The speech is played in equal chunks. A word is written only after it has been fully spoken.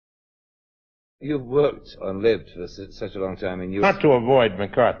You've worked and lived for such a long time in Europe. Not to avoid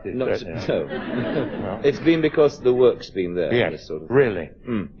McCarthy. No. No. It's been because the work's been there. Yes, sort of really.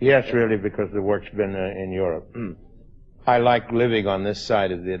 Yes, really, because the work's been in Europe. I like living on this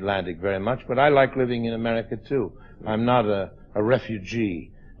side of the Atlantic very much, but I like living in America, too. I'm not a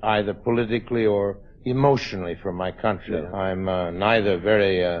refugee, either politically or emotionally, from my country. No. I'm neither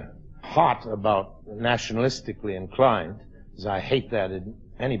very hot about nationalistically inclined, because I hate that in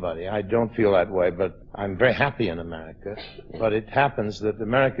anybody. I don't feel that way, but I'm very happy in America. But it happens that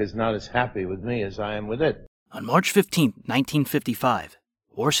America is not as happy with me as I am with it. On March 15, 1955,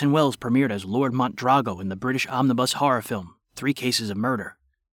 Orson Welles premiered as Lord Mountdrago in the British Omnibus horror film 3 Cases of Murder.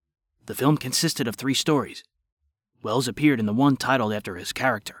 The film consisted of 3 stories. Welles appeared in the one titled after his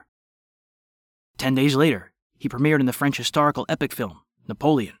character. 10 days later, he premiered in the French historical epic film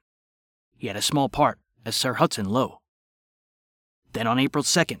Napoléon. He had a small part as Sir Hudson Lowe. Then on April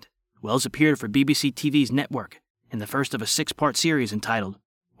 2nd, Welles appeared for BBC TV's Network in the first of a 6-part series entitled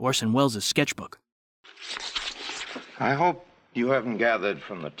Orson Welles' Sketchbook. I hope you haven't gathered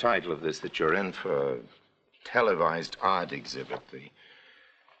from the title of this that you're in for a televised art exhibit.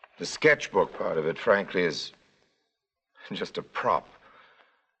 The sketchbook part of it, frankly, is just a prop.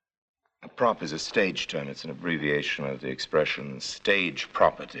 A prop is a stage term. It's an abbreviation of the expression stage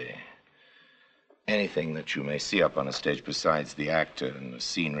property. Anything that you may see up on a stage besides the actor and the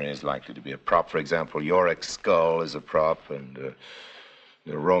scenery is likely to be a prop. For example, Yorick's skull is a prop, and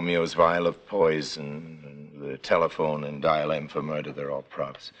the Romeo's vial of poison, and the telephone and dial M for murder, they're all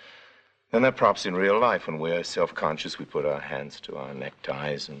props. Then they're props in real life. When we're self-conscious, we put our hands to our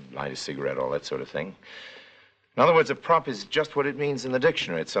neckties and light a cigarette, all that sort of thing. In other words, a prop is just what it means in the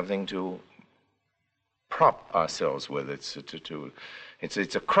dictionary. It's something to prop ourselves with. It's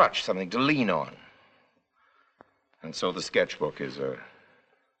a crutch, something to lean on. And so the sketchbook is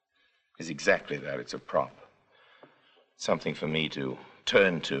exactly that. It's a prop. Something for me to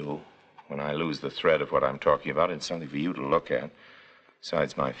turn to when I lose the thread of what I'm talking about, and something for you to look at,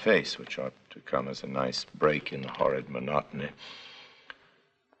 besides my face, which ought to come as a nice break in the horrid monotony.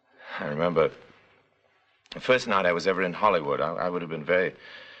 I remember the first night I was ever in Hollywood. I would have been very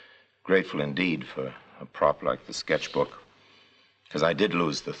grateful indeed for a prop like the sketchbook, because I did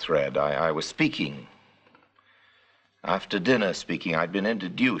lose the thread. I was speaking. After dinner speaking. I'd been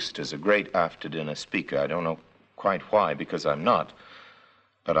introduced as a great after-dinner speaker. I don't know quite why, because I'm not.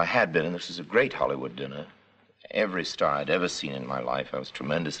 But I had been, and this was a great Hollywood dinner. Every star I'd ever seen in my life. I was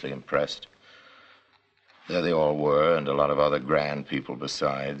tremendously impressed. There they all were, and a lot of other grand people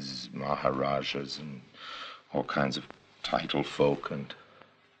besides, Maharajas and all kinds of title folk, and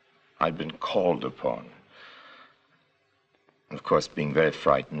I'd been called upon. Of course, being very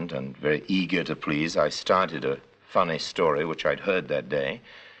frightened and very eager to please, I started a funny story which I'd heard that day,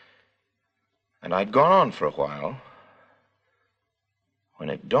 and I'd gone on for a while when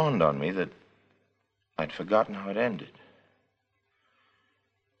it dawned on me that I'd forgotten how it ended.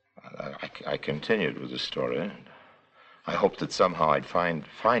 I continued with the story, and I hoped that somehow I'd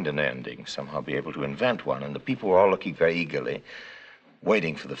find an ending, somehow be able to invent one, and the people were all looking very eagerly,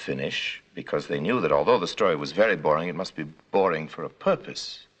 waiting for the finish, because they knew that although the story was very boring, it must be boring for a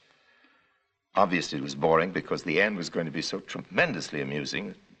purpose. Obviously, it was boring because the end was going to be so tremendously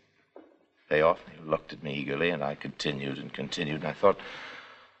amusing. They often looked at me eagerly, and I continued and continued, and I thought,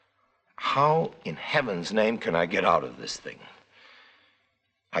 how in heaven's name can I get out of this thing?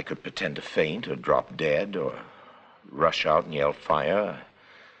 I could pretend to faint or drop dead or rush out and yell fire.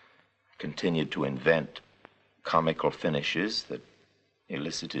 I continued to invent comical finishes that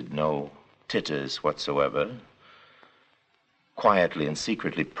elicited no titters whatsoever, quietly and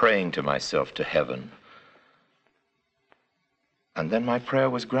secretly praying to myself to heaven. And then my prayer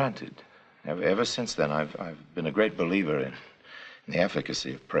was granted. Ever since then, I've been a great believer in the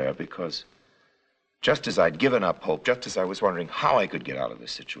efficacy of prayer, because just as I'd given up hope, just as I was wondering how I could get out of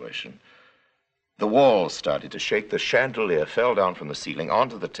this situation, the walls started to shake, the chandelier fell down from the ceiling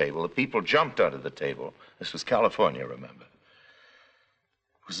onto the table, the people jumped out of the table. This was California, remember.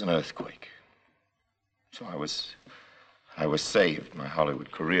 It was an earthquake. So I was saved. My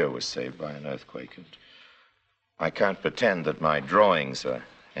Hollywood career was saved by an earthquake. And I can't pretend that my drawings are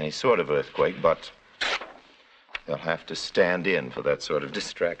any sort of earthquake, but they'll have to stand in for that sort of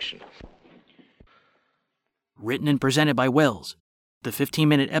distraction. Written and presented by Welles, the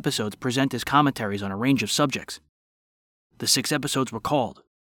 15-minute episodes present his commentaries on a range of subjects. The 6 episodes were called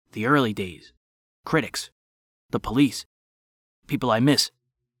The Early Days, Critics, The Police, People I Miss,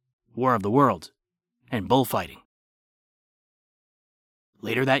 War of the Worlds, and Bullfighting.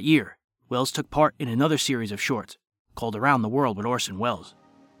 Later that year, Welles took part in another series of shorts called Around the World with Orson Welles.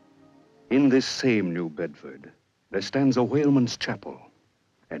 In this same New Bedford, there stands a whaleman's chapel,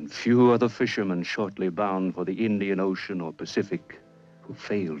 and few are the fishermen shortly bound for the Indian Ocean or Pacific who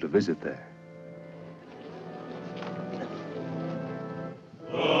fail to visit there.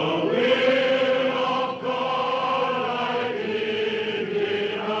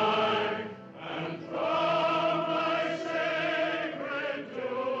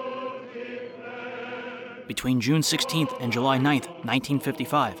 Between June 16th and July 9th,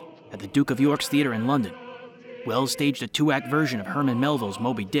 1955, at the Duke of York's Theatre in London, Welles staged a two-act version of Herman Melville's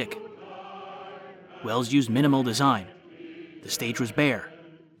Moby Dick. Welles used minimal design. The stage was bare,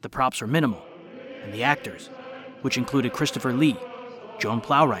 the props were minimal, and the actors, which included Christopher Lee, Joan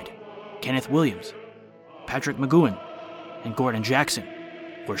Plowright, Kenneth Williams, Patrick McGoohan, and Gordon Jackson,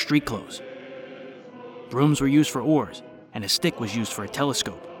 wore street clothes. Brooms were used for oars, and a stick was used for a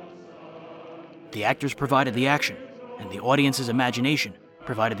telescope. The actors provided the action, and the audience's imagination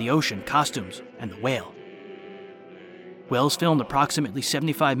provided the ocean, costumes, and the whale. Welles filmed approximately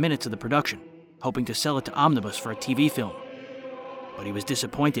 75 minutes of the production, hoping to sell it to Omnibus for a TV film, but he was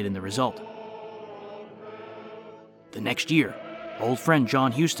disappointed in the result. The next year, old friend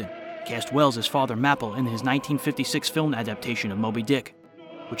John Huston cast Welles as Father Mapple in his 1956 film adaptation of Moby Dick,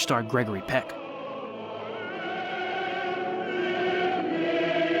 which starred Gregory Peck.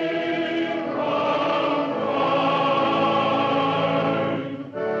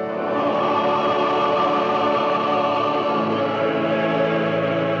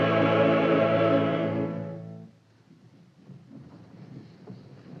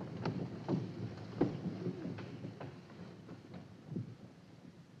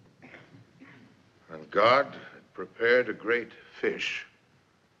 God had prepared a great fish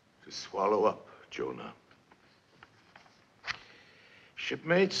to swallow up Jonah.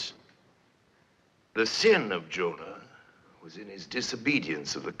 Shipmates, the sin of Jonah was in his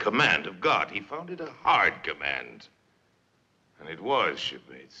disobedience of the command of God. He found it a hard command. And it was,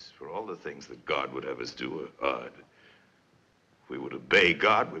 shipmates, for all the things that God would have us do are hard. If we would obey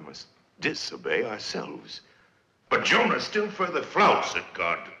God, we must disobey ourselves. But Jonah still further flouts at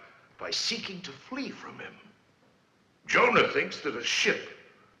God by seeking to flee from him. Jonah thinks that a ship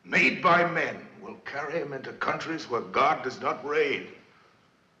made by men will carry him into countries where God does not reign.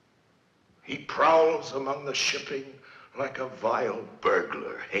 He prowls among the shipping like a vile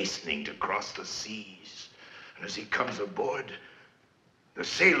burglar hastening to cross the seas. And as he comes aboard, the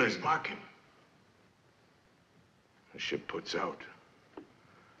sailors mark him. The ship puts out.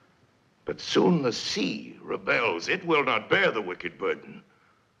 But soon the sea rebels. It will not bear the wicked burden.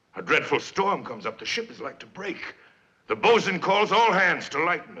 A dreadful storm comes up. The ship is like to break. The boatswain calls all hands to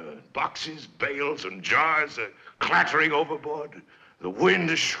lighten her. Boxes, bales, and jars are clattering overboard. The wind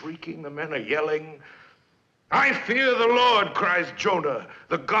is shrieking. The men are yelling. I fear the Lord, cries Jonah,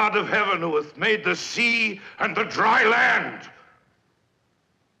 the God of heaven who hath made the sea and the dry land.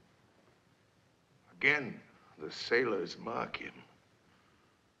 Again, the sailors mark him.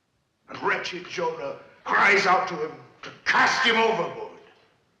 And wretched Jonah cries out to him to cast him overboard.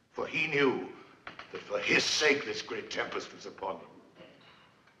 For he knew that for his sake this great tempest was upon them.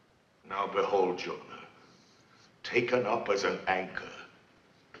 Now behold Jonah, taken up as an anchor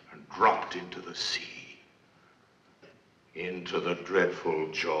and dropped into the sea, into the dreadful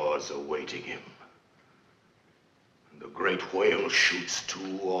jaws awaiting him. And the great whale shoots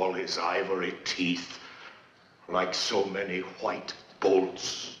to all his ivory teeth like so many white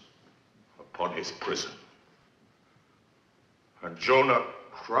bolts upon his prison. And Jonah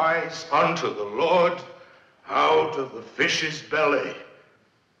cries unto the Lord out of the fish's belly.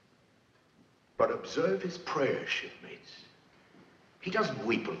 But observe his prayer, shipmates. He doesn't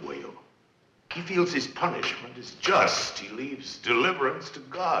weep and wail. He feels his punishment is just. He leaves deliverance to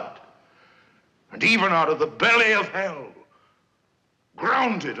God. And even out of the belly of hell,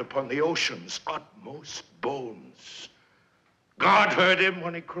 grounded upon the ocean's utmost bones, God heard him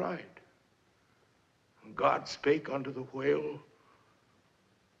when he cried. And God spake unto the whale,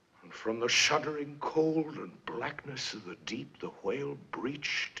 and from the shuddering cold and blackness of the deep, the whale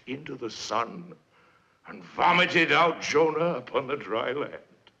breached into the sun and vomited out Jonah upon the dry land.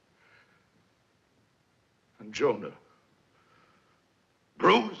 And Jonah,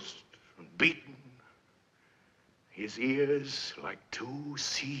 bruised and beaten, his ears like two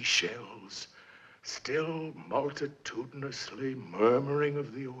seashells, still multitudinously murmuring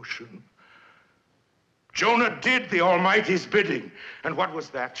of the ocean, Jonah did the Almighty's bidding. And what was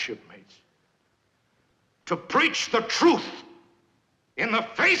that, shipmates? To preach the truth in the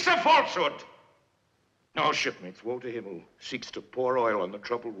face of falsehood. No, shipmates, woe to him who seeks to pour oil on the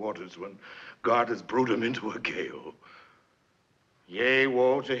troubled waters when God has brewed him into a gale. Yea,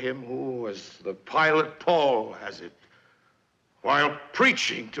 woe to him who, as the pilot Paul has it, while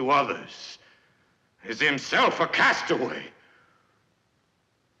preaching to others, is himself a castaway.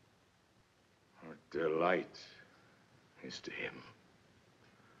 What delight is to him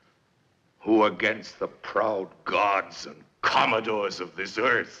who against the proud gods and commodores of this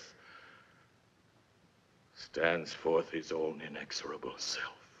earth stands forth his own inexorable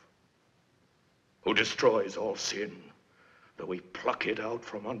self, who destroys all sin, though we pluck it out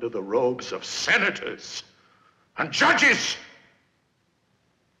from under the robes of senators and judges.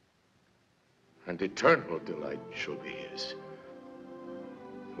 And eternal delight shall be his,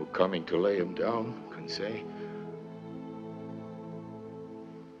 who coming to lay him down can say,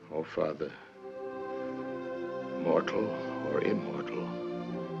 O Father, mortal or immortal,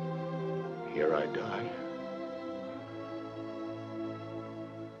 here I die.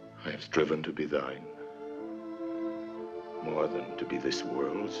 I have striven to be thine, more than to be this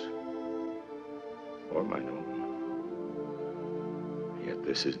world's or mine own. Yet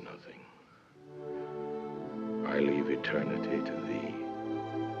this is nothing. I leave eternity to thee.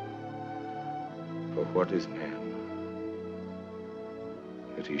 For what is man,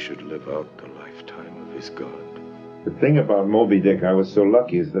 that he should live out the lifetime of his God? The thing about Moby Dick, I was so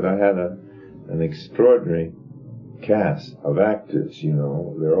lucky, is that I had an extraordinary cast of actors, you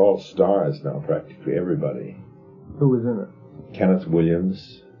know. They're all stars now, practically everybody. Who was in it? Kenneth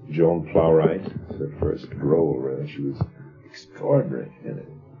Williams, Joan Plowright, her first role, really. She was extraordinary in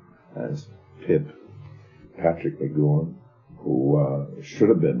it, as Pip. Patrick McGoohan, who should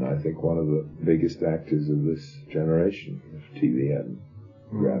have been, I think, one of the biggest actors of this generation, if TV hadn't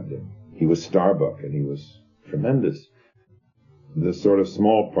grabbed him. He was Starbuck, and he was tremendous. The sort of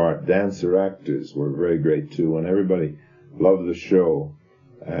small part dancer actors were very great, too, and everybody loved the show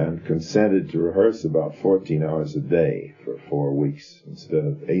and consented to rehearse about 14 hours a day for 4 weeks instead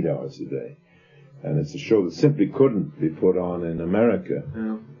of 8 hours a day. And it's a show that simply couldn't be put on in America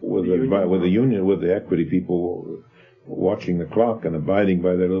with the equity people watching the clock and abiding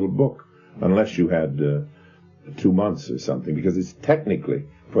by their little book, unless you had 2 months or something, because it's technically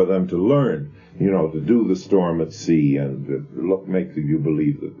for them to learn, you know, to do the storm at sea and make you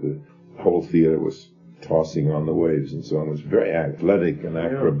believe that the whole theater was tossing on the waves and so on. It was very athletic and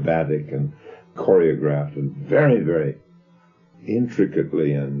acrobatic and choreographed and very, very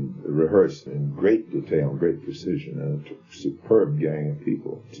intricately and rehearsed in great detail and great precision, and a superb gang of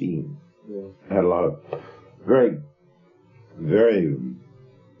people, team. I had a lot of very, very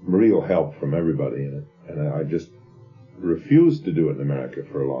real help from everybody in it, and I just refused to do it in America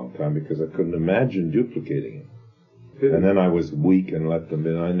for a long time because I couldn't imagine duplicating it. And then I was weak and let them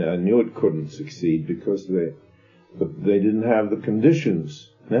in. I knew it couldn't succeed because they didn't have the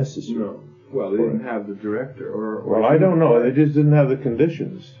conditions necessary. No. Well, they didn't have the director, or well, I don't know. They just didn't have the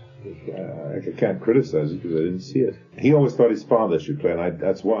conditions. I can't criticize it because I didn't see it. He always thought his father should play, and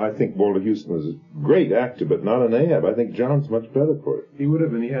that's why I think Walter Huston was a great actor, but not an Ahab. I think John's much better for it. He would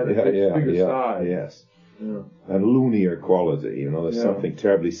have, and he had a bigger size. Yes. Yeah. And loonier quality. You know, there's something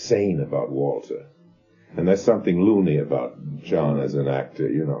terribly sane about Walter, and there's something loony about John as an actor.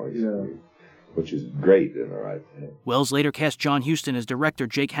 You know, which is great in the right thing. Wells later cast John Huston as director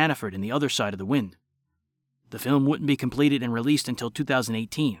Jake Hannaford in The Other Side of the Wind. The film wouldn't be completed and released until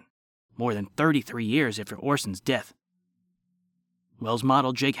 2018, more than 33 years after Orson's death. Wells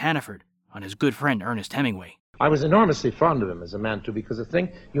modeled Jake Hannaford on his good friend Ernest Hemingway. I was enormously fond of him as a man, too, because the thing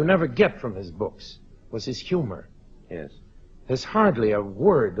you never get from his books was his humor. Yes. There's hardly a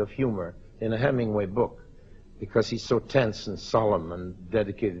word of humor in a Hemingway book, because he's so tense and solemn and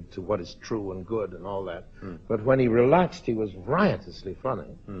dedicated to what is true and good and all that. But when he relaxed, he was riotously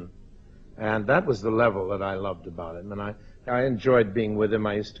funny. And that was the level that I loved about him. And I enjoyed being with him.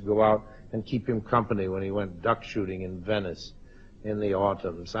 I used to go out and keep him company when he went duck shooting in Venice in the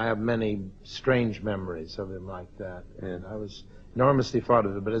autumns. I have many strange memories of him like that. And I was enormously fond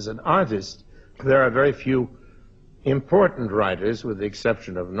of him. But as an artist, there are very few important writers, with the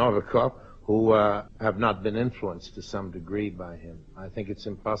exception of Novikov, who have not been influenced to some degree by him. I think it's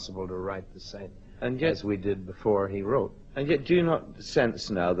impossible to write the same as we did before he wrote. And yet, do you not sense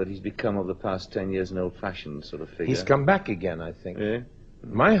now that he's become, over the past 10 years, an old-fashioned sort of figure? He's come back again, I think.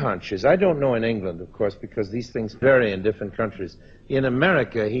 My hunch is, I don't know in England, of course, because these things vary in different countries. In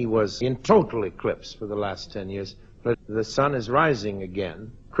America, he was in total eclipse for the last 10 years, but the sun is rising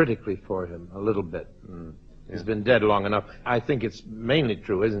again, critically for him, a little bit. He's been dead long enough. I think it's mainly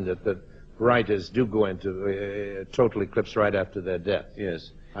true, isn't it, that writers do go into total eclipse right after their death.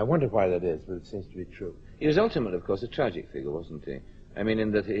 Yes. I wonder why that is, but it seems to be true. He was ultimately, of course, a tragic figure, wasn't he? I mean,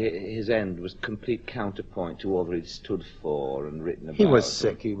 in that his end was complete counterpoint to all that he'd stood for and written about. He was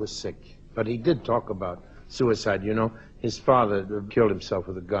sick. But he did talk about suicide. You know, his father killed himself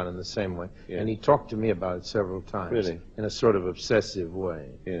with a gun in the same way. Yes. And he talked to me about it several times. Really? In a sort of obsessive way.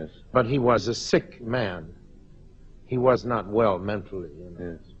 Yes. But he was a sick man. He was not well mentally. You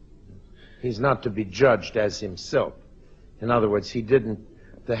know? Yes. He's not to be judged as himself. In other words,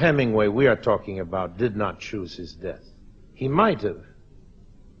 the Hemingway we are talking about did not choose his death. He might have,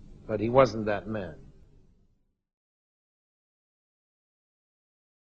 but he wasn't that man.